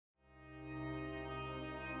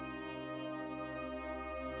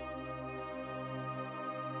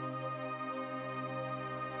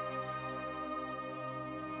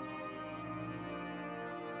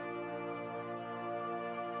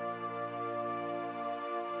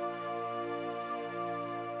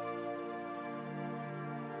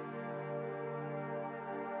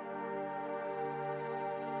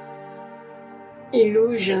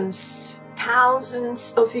Illusions,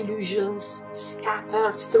 thousands of illusions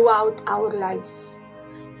scattered throughout our life.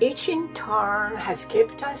 Each in turn has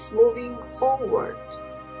kept us moving forward.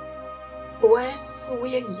 When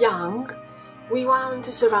we are young, we want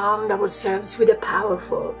to surround ourselves with the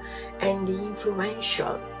powerful and the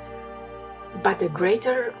influential. But the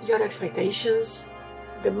greater your expectations,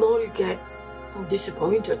 the more you get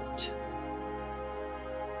disappointed.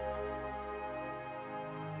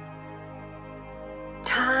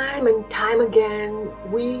 Time and time again,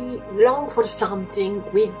 we long for something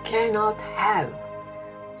we cannot have.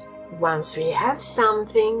 Once we have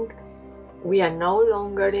something, we are no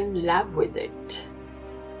longer in love with it.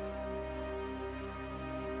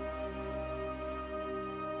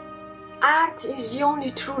 Art is the only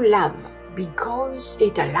true love because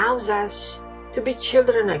it allows us to be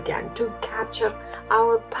children again, to capture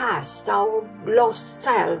our past, our lost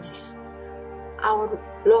selves, our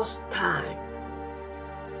lost time.